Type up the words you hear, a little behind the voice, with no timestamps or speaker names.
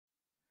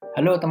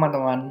Halo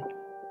teman-teman,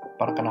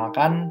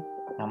 perkenalkan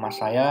nama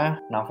saya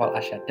Naufal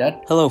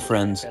Asy-Syaddad. Hello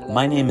friends,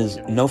 my name is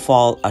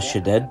Naufal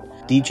Asy-Syaddad,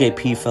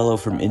 DJP Fellow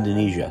from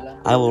Indonesia.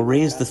 I will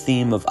raise the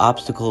theme of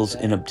obstacles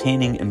in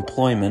obtaining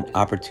employment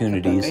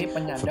opportunities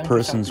for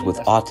persons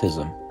with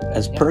autism.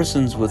 As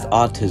persons with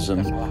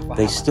autism,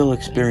 they still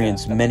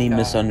experience many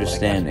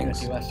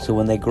misunderstandings, so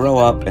when they grow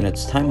up and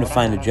it's time to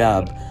find a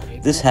job,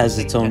 this has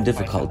its own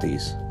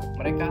difficulties.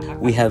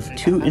 We have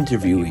two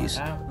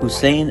interviewees,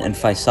 Husein and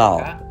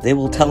Faisal. They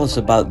will tell us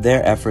about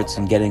their efforts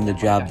in getting the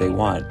job they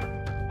want.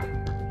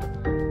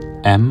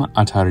 M.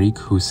 Atarriq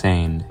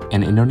Husein,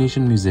 an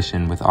Indonesian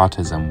musician with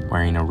autism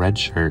wearing a red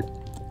shirt,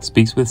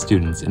 speaks with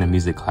students in a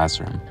music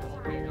classroom.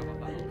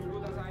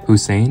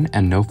 Husein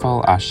and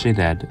Naufal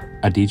Asy-Syaddad,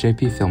 a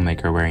DJP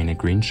filmmaker wearing a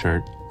green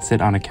shirt,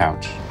 sit on a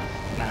couch.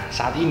 Nah,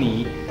 saat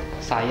ini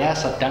saya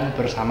sedang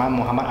bersama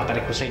Muhammad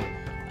Atarriq Husein.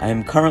 I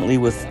am currently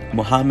with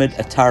Muhammad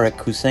Atarriq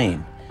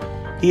Husein.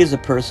 He is a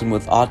person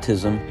with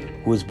autism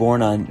who was born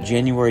on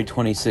January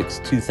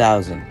 26,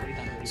 2000,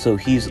 so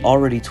he's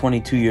already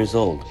 22 years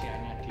old.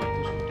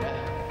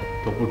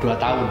 22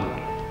 tahun.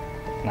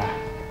 Nah,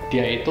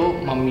 dia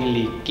itu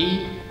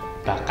memiliki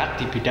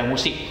bakat di bidang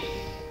musik.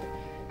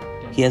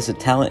 He has a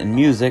talent in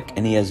music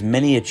and he has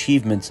many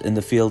achievements in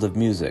the field of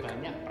music.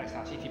 Banyak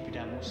prestasi di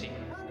bidang musik.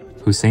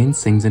 Husein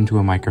sings into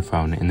a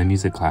microphone in the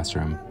music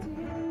classroom.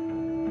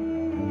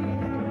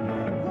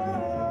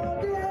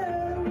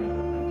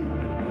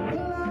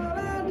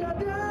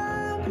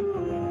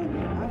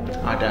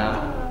 Ada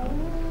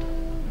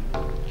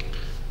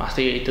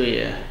pasti itu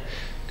ya,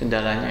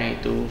 kendalanya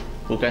itu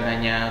bukan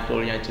hanya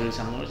kuliah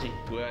jurusan musik.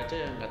 Gue aja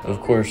yang nggak tahu. Of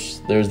course,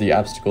 there's the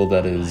obstacle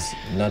that is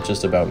not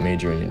just about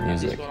majoring in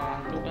music.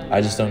 I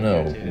just don't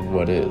know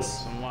what is.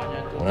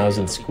 When I was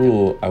in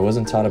school, I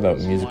wasn't taught about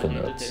musical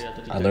notes.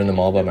 I learned them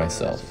all by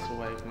myself.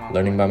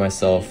 Learning by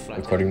myself,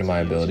 according to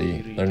my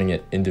ability, learning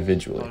it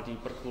individually.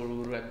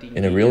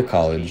 In a real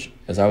college,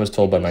 as I was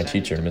told by my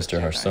teacher, Mr.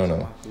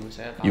 Harsono,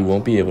 you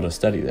won't be able to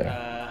study there.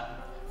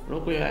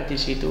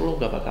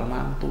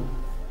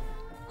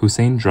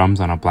 Husein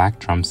drums on a black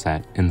drum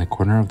set in the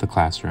corner of the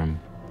classroom.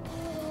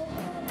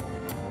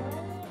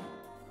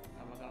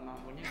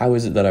 How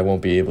is it that I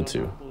won't be able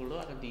to?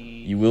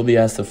 You will be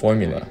asked the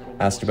formula,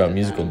 asked about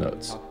musical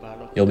notes.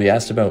 You'll be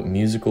asked about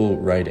musical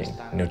writing,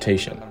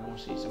 notation,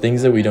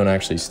 things that we don't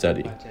actually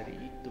study.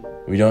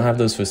 We don't have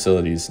those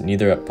facilities,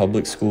 neither at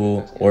public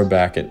school or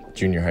back at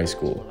junior high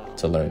school,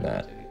 to learn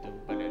that.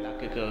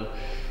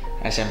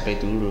 SMP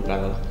dulu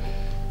kalau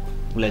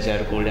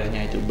belajar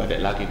kuliahnya itu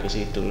balik lagi ke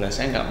situ lah,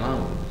 saya nggak mau.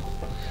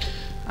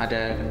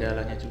 Ada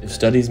kendalanya juga. If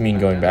studies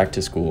mean going back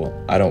to school,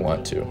 I don't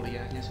want to.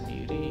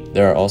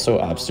 There are also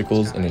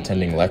obstacles in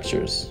attending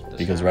lectures,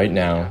 because right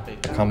now,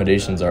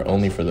 accommodations are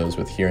only for those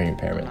with hearing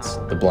impairments,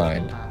 the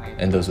blind,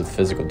 and those with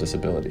physical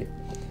disability.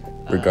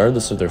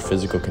 Regardless of their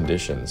physical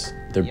conditions,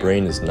 their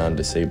brain is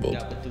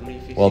non-disabled,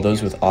 while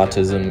those with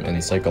autism and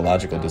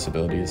psychological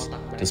disabilities,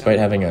 despite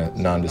having a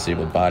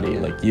non-disabled body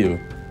like you,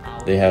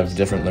 they have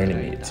different learning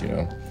needs, you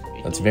know?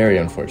 That's very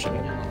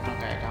unfortunate.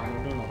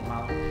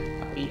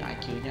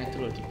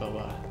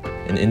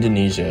 In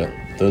Indonesia,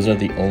 those are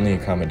the only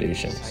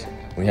accommodations.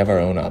 We have our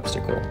own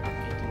obstacle.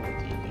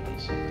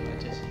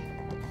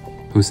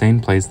 Husein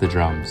plays the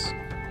drums.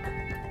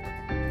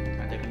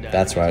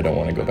 That's why I don't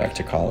want to go back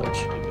to college.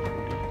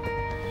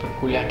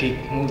 Berkuliah di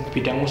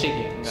bidang musik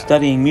ya?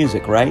 Studying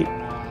music, right?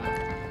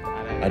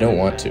 I don't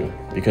want to,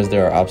 because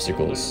there are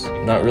obstacles.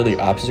 Not really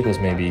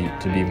obstacles, maybe,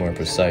 to be more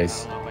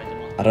precise.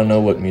 I don't know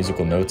what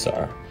musical notes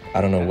are. I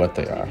don't know what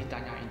they are.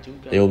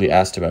 They will be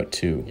asked about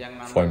too,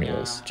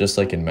 formulas, just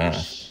like in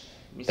math.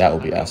 That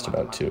will be asked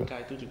about too.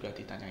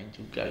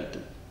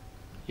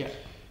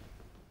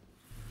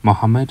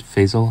 Muhammad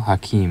Faisal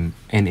Hakim,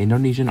 an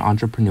Indonesian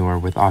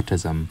entrepreneur with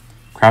autism,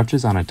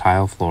 crouches on a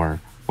tile floor,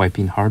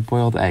 wiping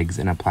hard-boiled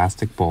eggs in a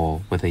plastic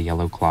bowl with a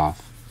yellow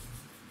cloth.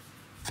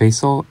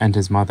 Faisal and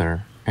his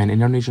mother, an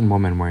Indonesian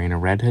woman wearing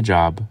a red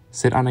hijab,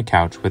 sit on a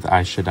couch with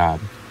Asy-Syaddad.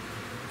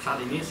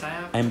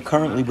 I am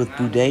currently with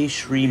Budé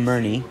Shri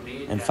Murni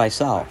and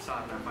Faisal.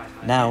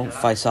 Now,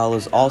 Faisal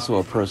is also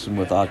a person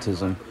with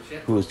autism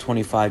who is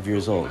 25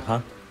 years old,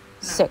 huh?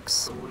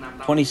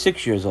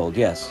 26 years old,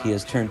 yes. He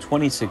has turned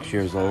 26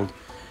 years old.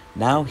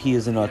 Now he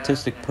is an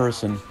autistic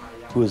person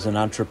who is an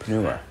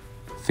entrepreneur.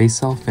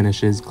 Faisal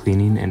finishes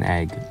cleaning an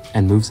egg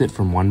and moves it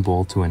from one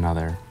bowl to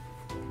another.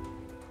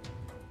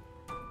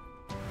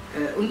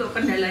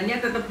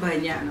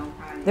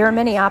 There are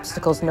many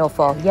obstacles,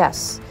 Naufal,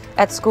 yes.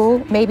 At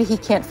school, maybe he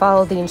can't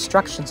follow the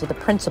instructions of the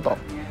principal.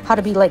 How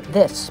to be like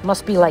this,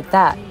 must be like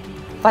that.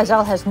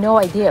 Faisal has no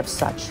idea of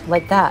such,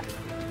 like that.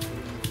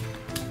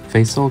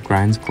 Faisal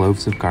grinds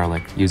cloves of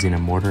garlic using a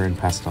mortar and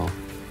pestle.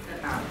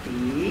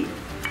 Tetapi,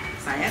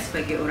 saya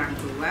sebagai orang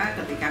tua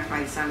ketika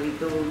Faisal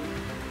itu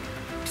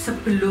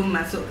sebelum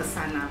masuk ke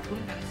sana pun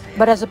kan saya.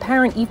 But as a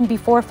parent, even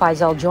before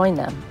Faisal joined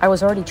them, I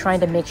was already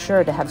trying to make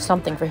sure to have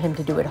something for him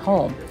to do at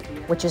home,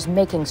 which is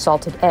making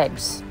salted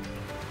eggs.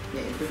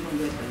 Yaitu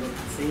membuat telur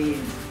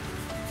asin.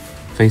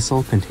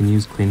 Faisal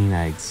continues cleaning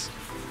eggs.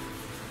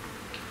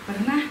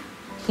 Pernah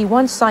He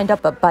once signed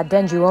up at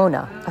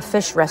Badenjuona, a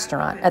fish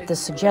restaurant, at the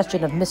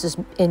suggestion of Mrs.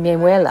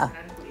 Emanuela.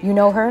 You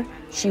know her?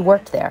 She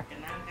worked there.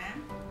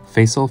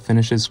 Faisal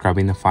finishes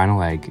scrubbing the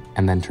final egg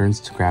and then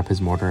turns to grab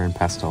his mortar and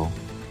pestle.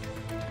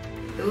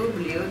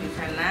 Beliau di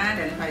sana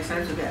dan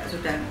Faisal juga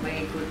sudah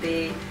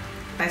mengikuti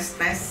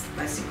tes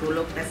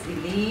psikolog tes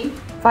ini.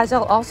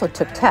 Faisal also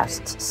took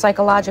tests,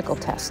 psychological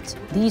tests,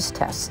 these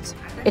tests.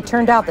 It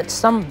turned out that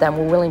some of them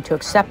were willing to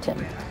accept him,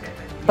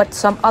 but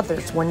some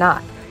others were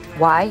not.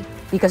 Why?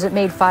 Because it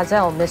made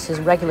Faisal miss his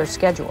regular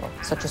schedule,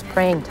 such as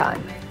praying time.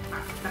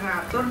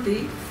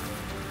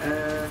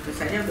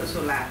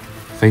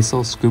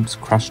 Faisal scoops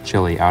crushed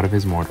chili out of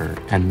his mortar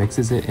and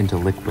mixes it into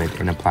liquid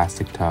in a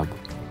plastic tub.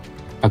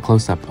 A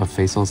close-up of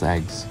Faisal's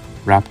eggs,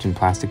 wrapped in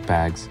plastic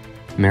bags,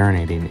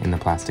 marinating in the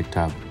plastic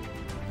tub.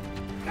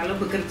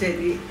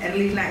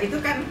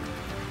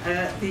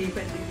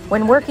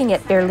 When working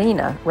at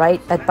Erlina,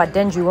 right, at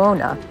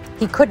Badenjuona,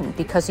 he couldn't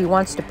because he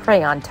wants to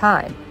pray on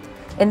time.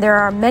 And there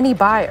are many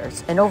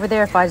buyers, and over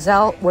there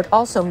Faisal would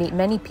also meet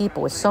many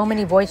people with so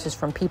many voices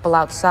from people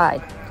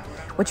outside,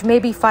 which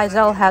maybe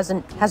Faisal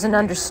hasn't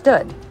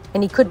understood,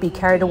 and he could be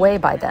carried away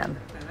by them.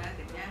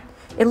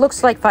 It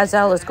looks like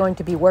Faisal is going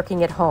to be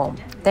working at home.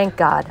 Thank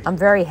God, I'm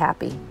very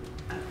happy.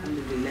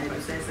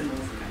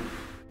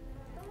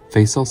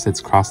 Faisal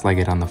sits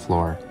cross-legged on the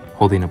floor,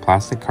 holding a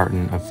plastic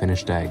carton of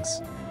finished eggs.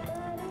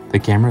 The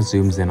camera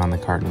zooms in on the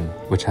carton,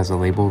 which has a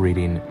label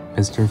reading,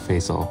 Mr.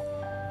 Faisal.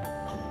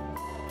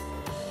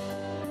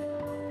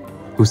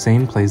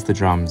 Husein plays the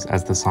drums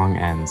as the song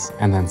ends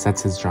and then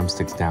sets his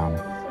drumsticks down.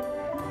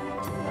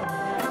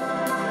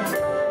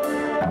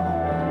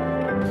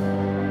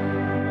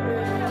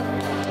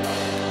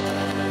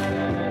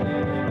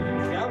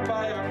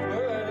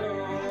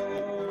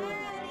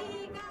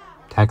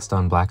 Text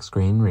on black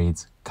screen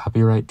reads,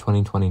 Copyright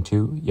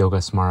 2022 Yoga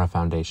Smara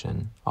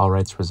Foundation, all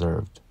rights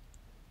reserved.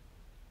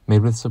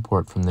 Made with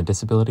support from the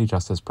Disability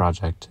Justice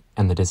Project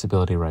and the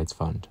Disability Rights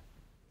Fund.